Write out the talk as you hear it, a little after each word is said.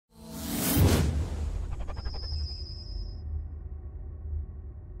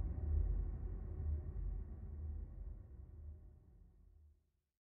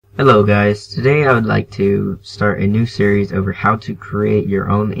Hello guys, today I would like to start a new series over how to create your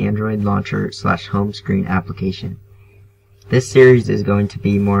own Android launcher / home screen application. This series is going to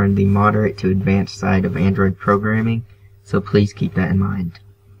be more on the moderate to advanced side of Android programming, so please keep that in mind.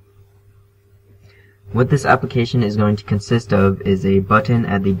 What this application is going to consist of is a button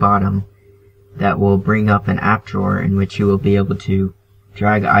at the bottom that will bring up an app drawer in which you will be able to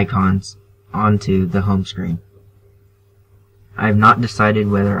drag icons onto the home screen. I have not decided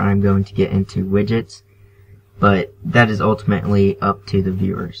whether I'm going to get into widgets, but that is ultimately up to the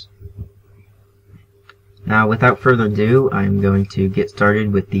viewers. Now, without further ado, I'm going to get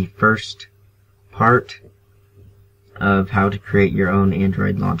started with the first part of how to create your own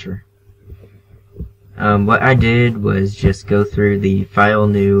Android launcher. What I did was just go through the File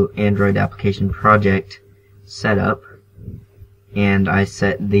New Android Application Project setup, and I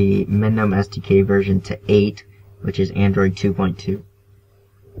set the minimum SDK version to 8, which is Android 2.2.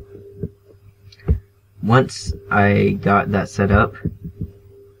 Once I got that set up,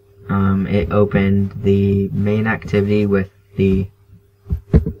 it opened the main activity with the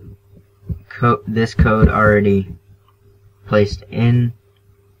this code already placed in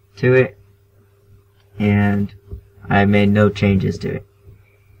to it, and I made no changes to it.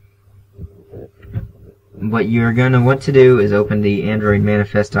 What you're going to want to do is open the Android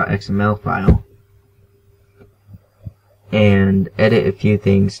manifest.xml file and edit a few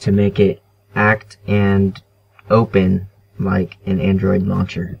things to make it act and open like an Android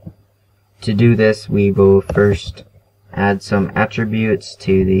launcher. To do this, we will first add some attributes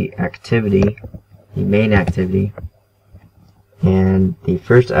to the activity, the main activity, and the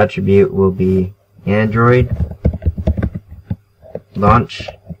first attribute will be Android launch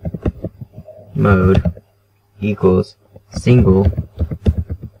mode equals single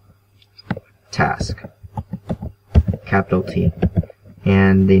task, capital T.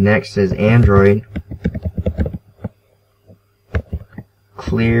 And the next is Android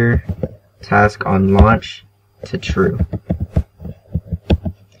clear task on launch to true.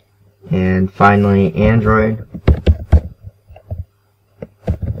 And finally, Android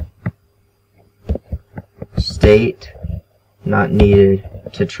state not needed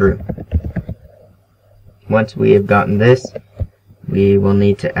to true. Once we have gotten this, we will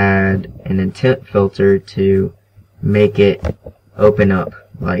need to add an intent filter to make it open up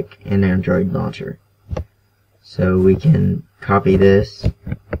like an Android launcher. So we can copy this,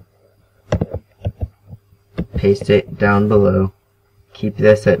 paste it down below, keep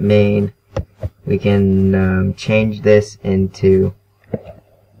this at main. We can change this into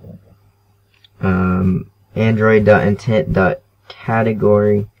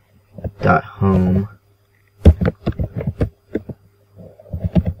android.intent.category.home.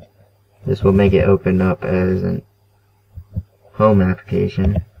 This will make it open up as an home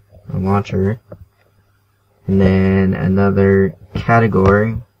application, a launcher, and then another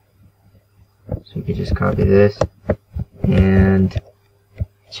category. So you could just copy this and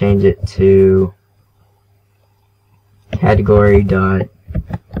change it to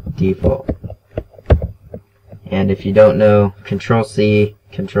category.default. And if you don't know, Control-C,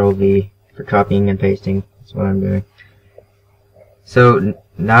 Control-V for copying and pasting. That's what I'm doing. So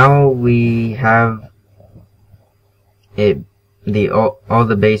now we have all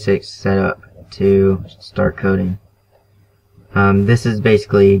the basics set up to start coding. This is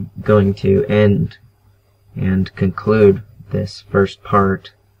basically going to end and conclude this first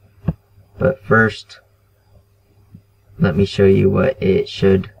part. But first, let me show you what it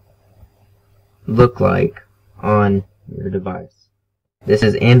should look like on your device. This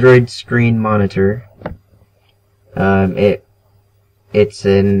is Android Screen Monitor. It's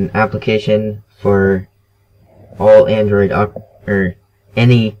an application for all Android or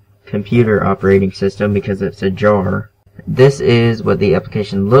any computer operating system because it's a jar. This is what the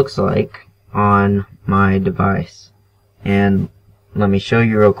application looks like on my device. And let me show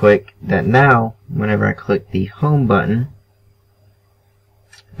you real quick that now, whenever I click the home button,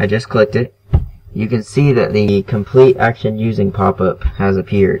 I just clicked it, you can see that the complete action using pop-up has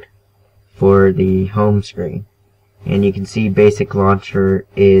appeared for the home screen. And you can see basic launcher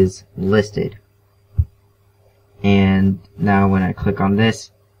is listed. And now when I click on this,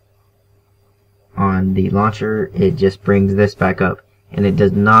 on the launcher, it just brings this back up. And it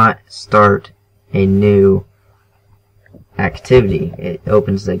does not start a new activity. It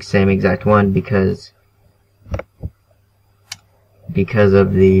opens the same exact one because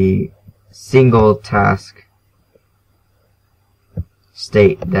of the single task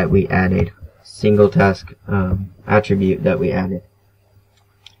state that we added. Single task attribute that we added.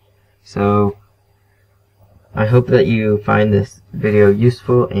 So I hope that you find this video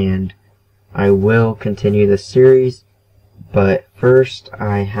useful, and I will continue this series, but first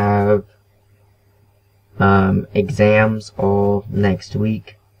I have exams all next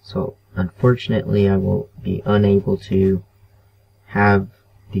week, so unfortunately I will be unable to have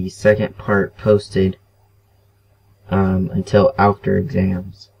the second part posted until after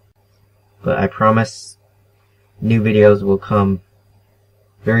exams. But I promise new videos will come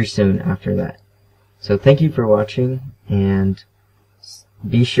very soon after that. So thank you for watching, and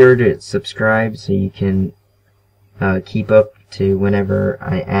be sure to subscribe so you can keep up to whenever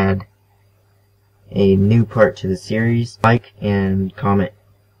I add a new part to the series. Like and comment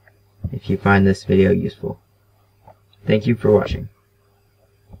if you find this video useful. Thank you for watching.